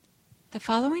The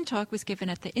following talk was given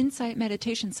at the Insight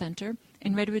Meditation Center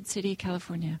in Redwood City,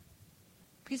 California.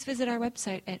 Please visit our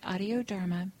website at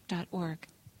audiodharma.org.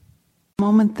 The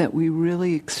moment that we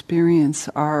really experience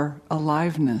our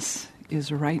aliveness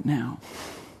is right now.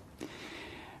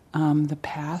 The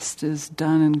past is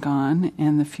done and gone,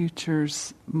 and the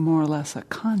future's more or less a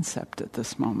concept at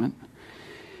this moment.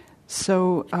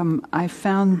 So I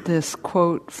found this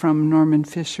quote from Norman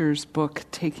Fisher's book,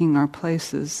 Taking Our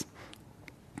Places,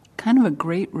 kind of a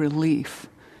great relief,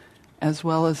 as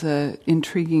well as an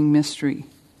intriguing mystery.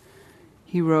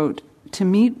 He wrote, "To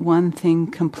meet one thing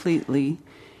completely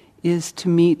is to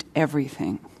meet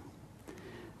everything.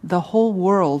 The whole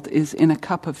world is in a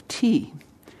cup of tea.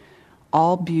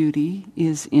 All beauty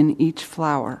is in each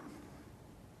flower.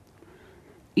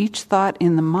 Each thought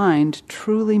in the mind,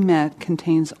 truly met,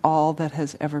 contains all that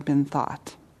has ever been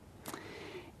thought.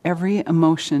 Every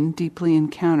emotion deeply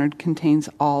encountered contains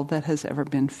all that has ever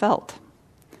been felt.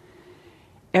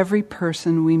 Every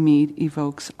person we meet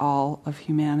evokes all of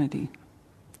humanity."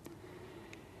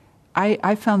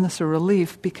 I found this a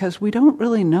relief because we don't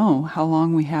really know how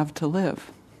long we have to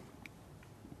live.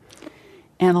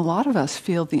 And a lot of us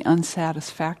feel the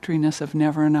unsatisfactoriness of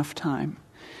never enough time.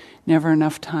 Never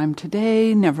enough time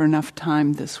today, never enough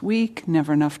time this week,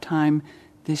 never enough time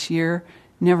this year,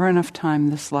 never enough time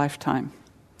this lifetime.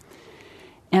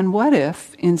 And what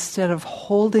if, instead of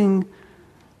holding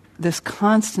this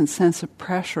constant sense of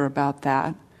pressure about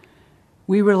that,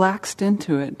 we relaxed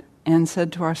into it and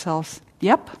said to ourselves,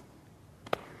 yep,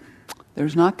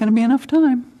 there's not going to be enough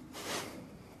time.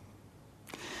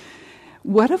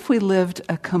 What if we lived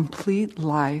a complete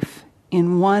life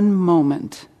in one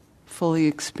moment, fully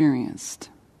experienced?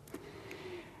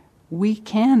 We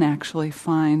can actually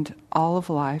find all of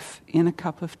life in a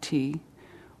cup of tea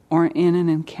or in an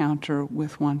encounter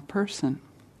with one person.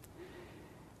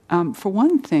 For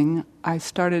one thing,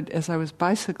 as I was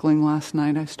bicycling last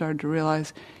night, I started to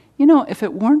realize, if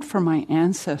it weren't for my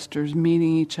ancestors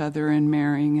meeting each other and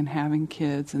marrying and having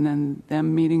kids, and then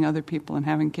them meeting other people and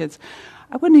having kids,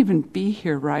 I wouldn't even be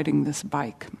here riding this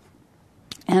bike.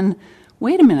 And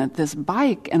wait a minute, this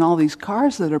bike and all these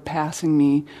cars that are passing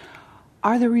me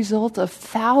are the result of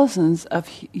thousands of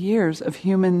years of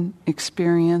human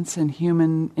experience and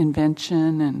human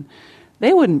invention, and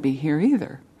they wouldn't be here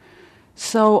either.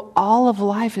 So all of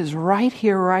life is right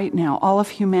here, right now. All of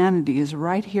humanity is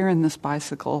right here in this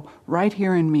bicycle, right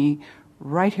here in me,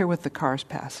 right here with the cars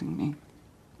passing me.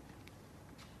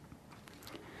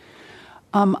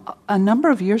 A number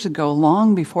of years ago,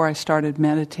 long before I started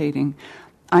meditating,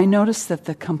 I noticed that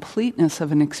the completeness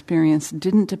of an experience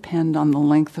didn't depend on the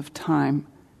length of time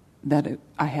that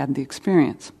I had the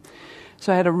experience.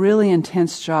 So I had a really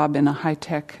intense job in a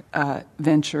high-tech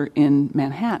venture in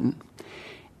Manhattan.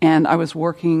 And I was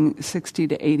working 60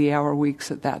 to 80-hour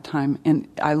weeks at that time. And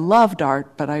I loved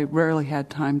art, but I rarely had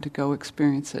time to go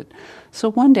experience it.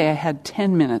 So one day I had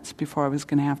 10 minutes before I was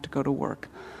going to have to go to work.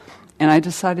 And I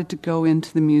decided to go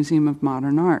into the Museum of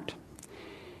Modern Art.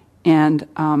 And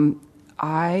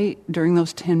during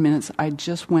those 10 minutes, I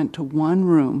just went to one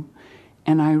room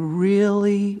and I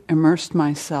really immersed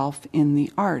myself in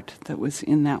the art that was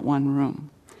in that one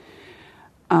room.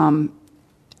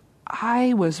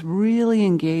 I was really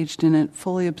engaged in it,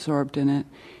 fully absorbed in it.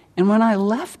 And when I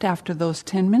left after those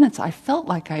 10 minutes, I felt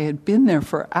like I had been there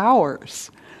for hours.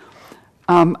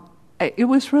 It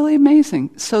was really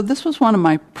amazing. So this was one of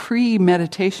my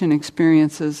pre-meditation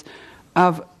experiences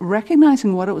of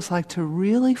recognizing what it was like to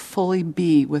really fully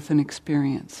be with an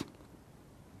experience.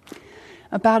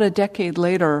 About a decade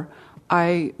later,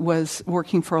 I was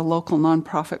working for a local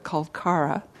nonprofit called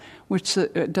CARA, which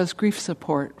does grief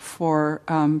support for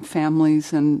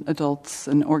families and adults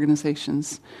and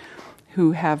organizations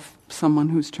who have someone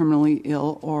who's terminally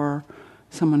ill or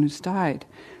someone who's died.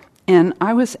 And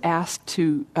I was asked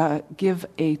to give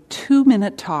a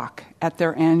 2-minute talk at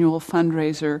their annual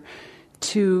fundraiser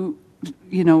to,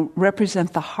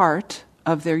 represent the heart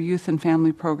of their youth and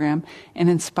family program and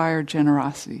inspire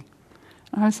generosity.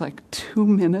 I was like, 2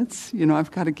 minutes?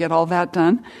 I've got to get all that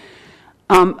done.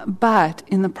 But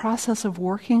in the process of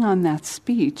working on that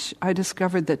speech, I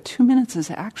discovered that 2 minutes is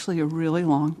actually a really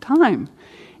long time.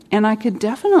 And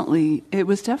it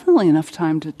was definitely enough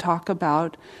time to talk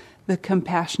about the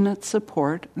compassionate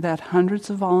support that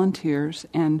hundreds of volunteers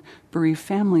and bereaved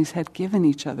families had given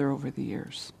each other over the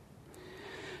years.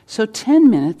 So 10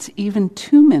 minutes, even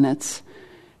 2 minutes,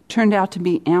 turned out to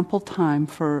be ample time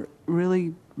for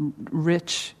really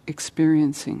rich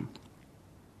experiencing.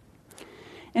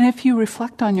 And if you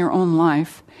reflect on your own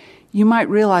life, you might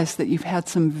realize that you've had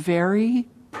some very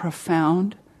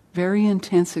profound, very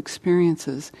intense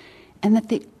experiences, and that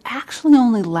they actually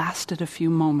only lasted a few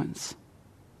moments.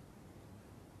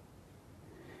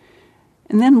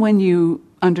 And then when you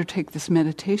undertake this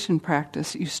meditation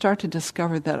practice, you start to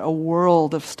discover that a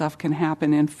world of stuff can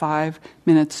happen in 5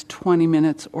 minutes, 20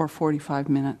 minutes, or 45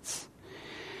 minutes.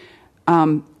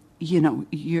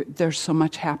 There's so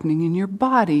much happening in your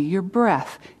body, your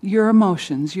breath, your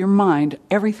emotions, your mind,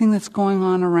 everything that's going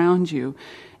on around you.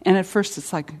 And at first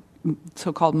it's like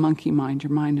so-called monkey mind.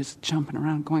 Your mind is jumping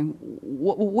around going,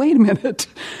 wait a minute.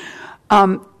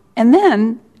 And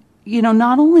then,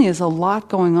 not only is a lot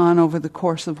going on over the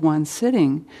course of one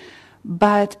sitting,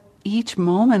 but each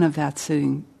moment of that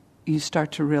sitting, you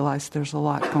start to realize there's a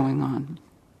lot going on.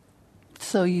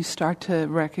 So you start to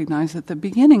recognize that the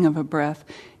beginning of a breath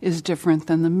is different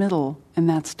than the middle, and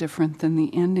that's different than the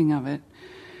ending of it.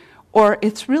 Or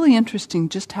it's really interesting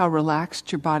just how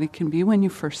relaxed your body can be when you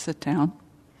first sit down.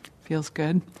 Feels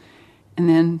good. And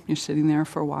then you're sitting there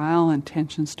for a while and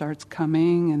tension starts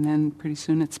coming, and then pretty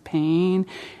soon it's pain,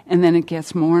 and then it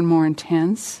gets more and more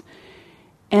intense.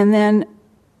 And then,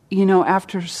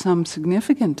 after some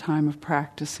significant time of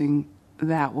practicing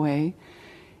that way,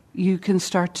 you can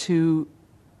start to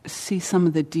see some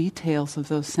of the details of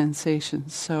those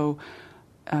sensations. So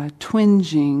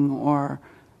twinging or,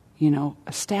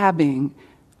 a stabbing,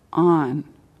 on,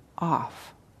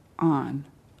 off, on,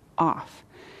 off.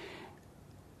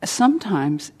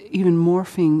 Sometimes even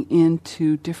morphing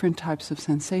into different types of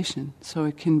sensation. So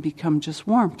it can become just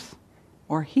warmth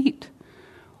or heat,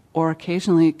 or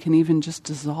occasionally it can even just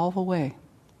dissolve away.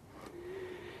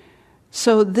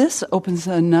 So this opens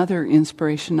another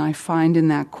inspiration I find in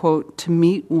that quote, to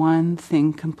meet one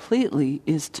thing completely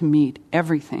is to meet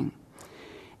everything.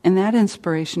 And that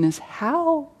inspiration is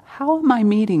how am I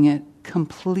meeting it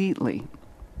completely?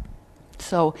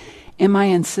 So am I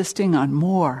insisting on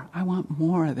more? I want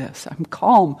more of this. I'm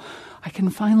calm. I can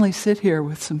finally sit here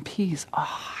with some peace.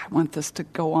 I want this to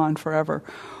go on forever.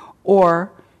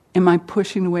 Or am I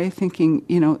pushing away thinking,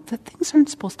 that things aren't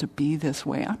supposed to be this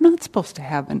way. I'm not supposed to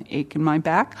have an ache in my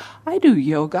back. I do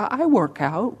yoga. I work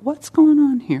out. What's going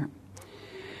on here?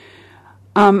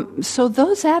 So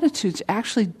those attitudes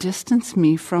actually distance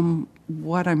me from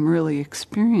what I'm really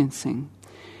experiencing.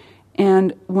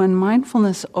 And when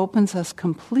mindfulness opens us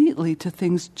completely to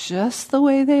things just the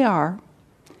way they are,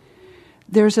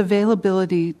 there's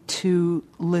availability to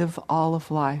live all of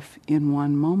life in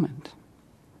one moment.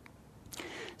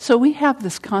 So we have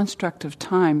this construct of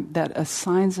time that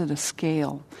assigns it a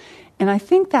scale. And I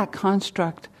think that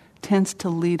construct tends to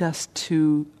lead us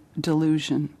to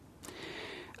delusion.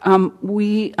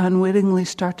 We unwittingly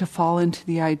start to fall into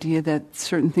the idea that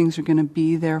certain things are going to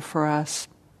be there for us.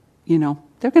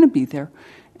 They're going to be there.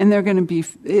 And they're going to be,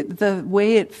 the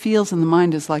way it feels in the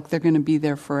mind is like they're going to be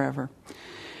there forever.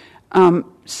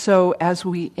 So as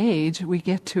we age, we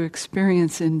get to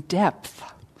experience in depth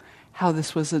how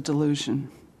this was a delusion.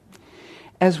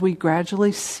 As we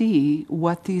gradually see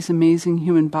what these amazing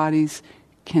human bodies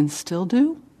can still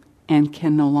do and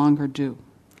can no longer do.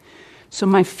 So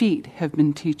my feet have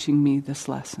been teaching me this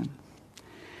lesson.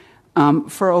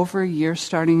 For over a year,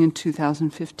 starting in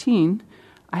 2015,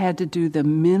 I had to do the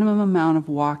minimum amount of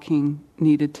walking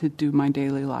needed to do my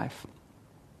daily life.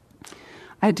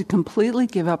 I had to completely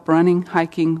give up running,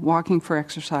 hiking, walking for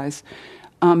exercise,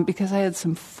 because I had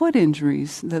some foot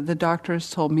injuries that the doctor has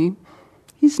told me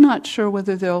he's not sure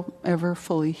whether they'll ever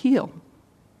fully heal.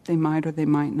 They might or they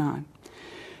might not.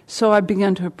 So I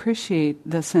began to appreciate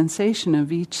the sensation of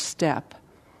each step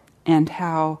and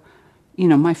how,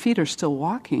 my feet are still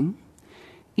walking,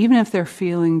 even if they're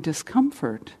feeling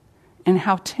discomfort, and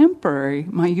how temporary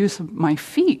my use of my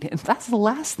feet, and that's the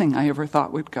last thing I ever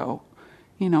thought would go.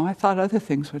 I thought other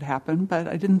things would happen, but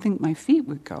I didn't think my feet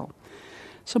would go.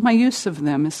 So my use of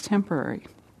them is temporary.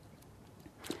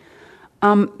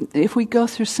 If we go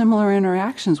through similar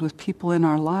interactions with people in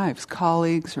our lives,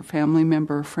 colleagues or family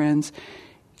member or friends,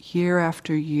 year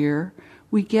after year,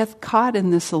 we get caught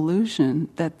in this illusion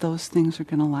that those things are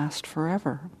going to last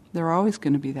forever. They're always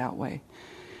going to be that way.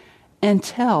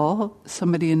 Until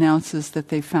somebody announces that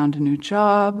they found a new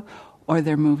job, or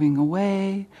they're moving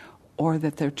away, or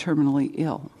that they're terminally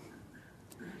ill.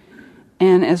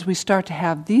 And as we start to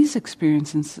have these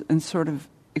experiences and sort of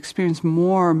experience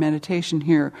more meditation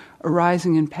here,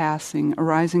 arising and passing,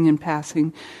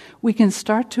 we can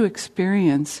start to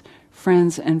experience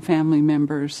friends and family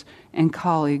members and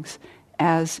colleagues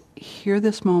as here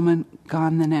this moment,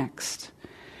 gone the next.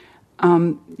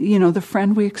 The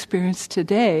friend we experience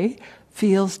today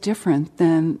feels different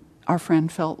than our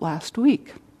friend felt last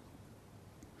week.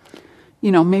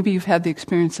 Maybe you've had the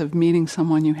experience of meeting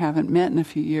someone you haven't met in a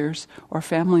few years, or a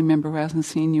family member who hasn't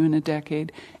seen you in a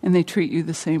decade, and they treat you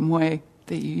the same way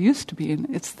that you used to be. And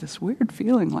it's this weird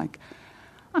feeling like,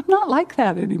 I'm not like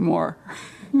that anymore.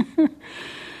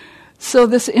 So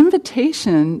this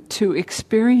invitation to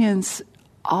experience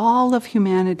all of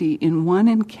humanity in one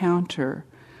encounter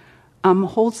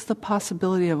holds the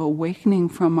possibility of awakening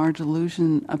from our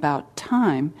delusion about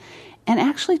time and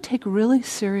actually take really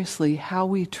seriously how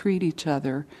we treat each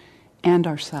other and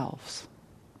ourselves.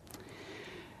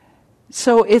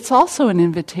 So it's also an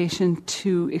invitation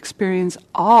to experience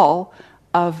all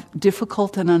of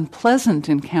difficult and unpleasant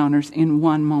encounters in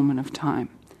one moment of time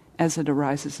as it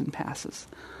arises and passes.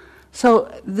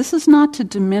 So this is not to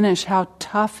diminish how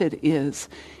tough it is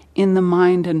in the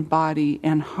mind and body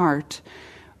and heart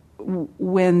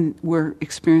when we're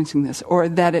experiencing this, or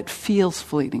that it feels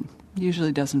fleeting.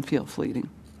 Usually doesn't feel fleeting.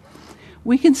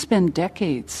 We can spend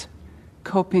decades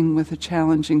coping with a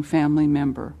challenging family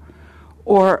member,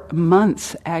 or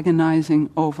months agonizing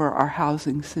over our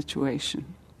housing situation.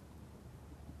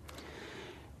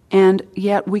 And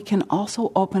yet we can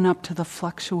also open up to the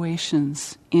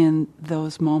fluctuations in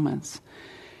those moments.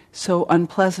 So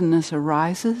unpleasantness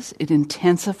arises, it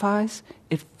intensifies,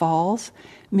 it falls.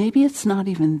 Maybe it's not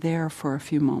even there for a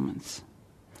few moments.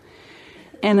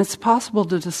 And it's possible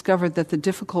to discover that the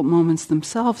difficult moments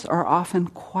themselves are often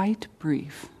quite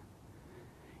brief.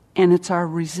 And it's our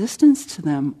resistance to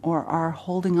them, or our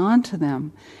holding on to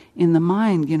them in the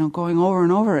mind, going over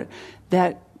and over it,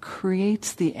 that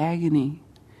creates the agony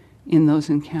in those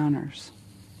encounters.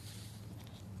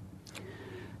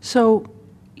 So,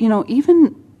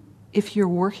 even if you're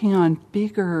working on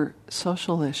bigger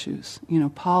social issues,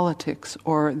 politics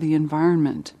or the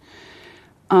environment,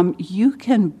 you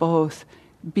can both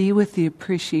be with the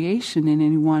appreciation in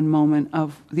any one moment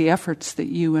of the efforts that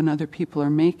you and other people are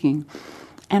making,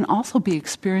 and also be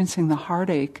experiencing the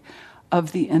heartache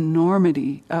of the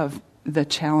enormity of the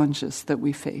challenges that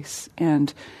we face.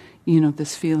 And,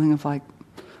 this feeling of like,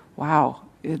 wow,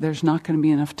 there's not going to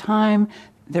be enough time,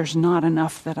 there's not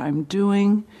enough that I'm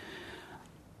doing.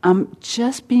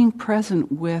 Just being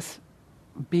present with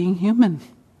being human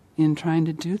in trying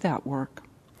to do that work.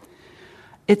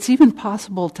 It's even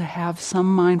possible to have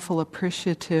some mindful,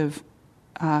 appreciative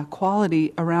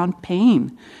quality around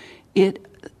pain.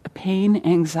 Pain,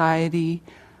 anxiety,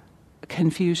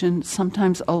 confusion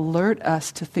sometimes alert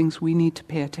us to things we need to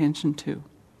pay attention to.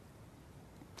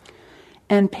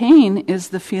 And pain is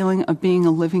the feeling of being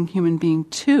a living human being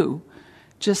too,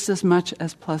 just as much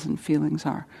as pleasant feelings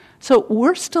are. So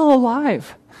we're still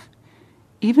alive,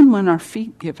 even when our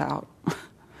feet give out.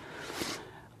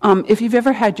 If you've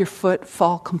ever had your foot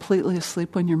fall completely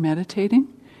asleep when you're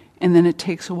meditating, and then it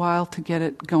takes a while to get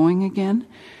it going again,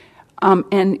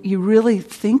 and you really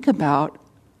think about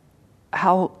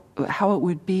how it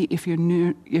would be if your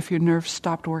nerves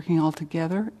stopped working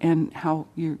altogether, and how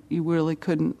you really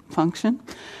couldn't function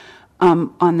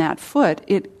on that foot,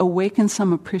 it awakens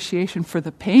some appreciation for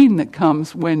the pain that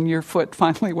comes when your foot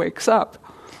finally wakes up.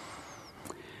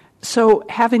 So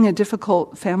having a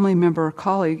difficult family member or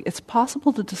colleague, it's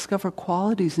possible to discover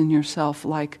qualities in yourself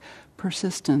like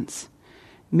persistence,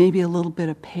 maybe a little bit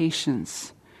of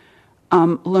patience,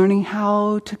 learning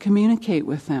how to communicate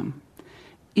with them,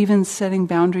 even setting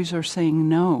boundaries or saying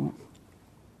no.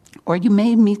 Or you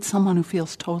may meet someone who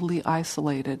feels totally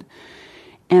isolated,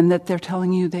 and that they're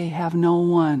telling you they have no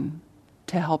one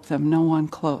to help them, no one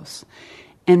close.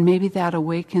 And maybe that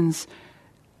awakens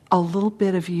a little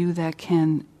bit of you that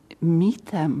can meet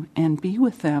them and be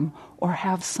with them, or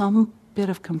have some bit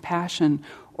of compassion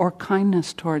or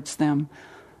kindness towards them,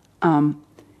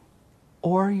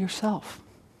 or yourself.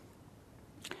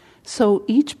 So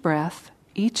each breath,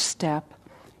 each step,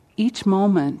 each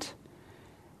moment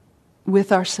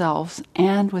with ourselves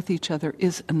and with each other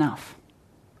is enough.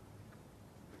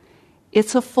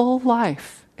 It's a full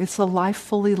life. It's a life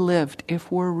fully lived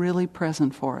if we're really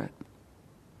present for it.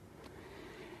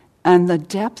 And the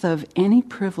depth of any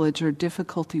privilege or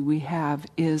difficulty we have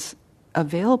is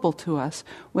available to us,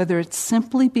 whether it's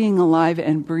simply being alive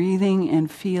and breathing and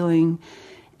feeling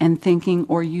and thinking,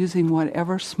 or using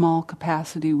whatever small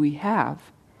capacity we have,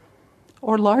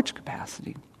 or large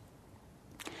capacity.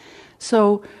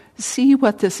 So see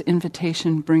what this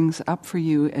invitation brings up for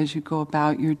you as you go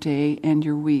about your day and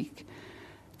your week.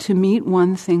 To meet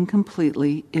one thing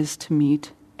completely is to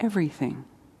meet everything.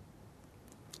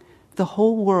 The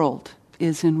whole world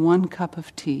is in one cup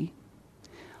of tea.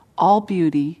 All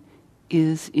beauty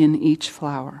is in each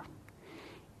flower.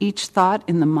 Each thought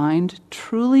in the mind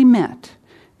truly met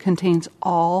contains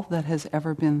all that has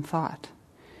ever been thought.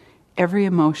 Every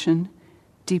emotion,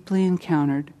 deeply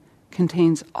encountered,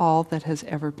 contains all that has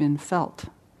ever been felt.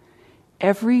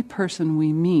 Every person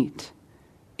we meet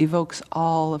evokes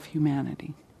all of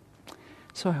humanity.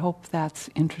 So I hope that's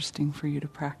interesting for you to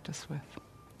practice with.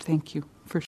 Thank you for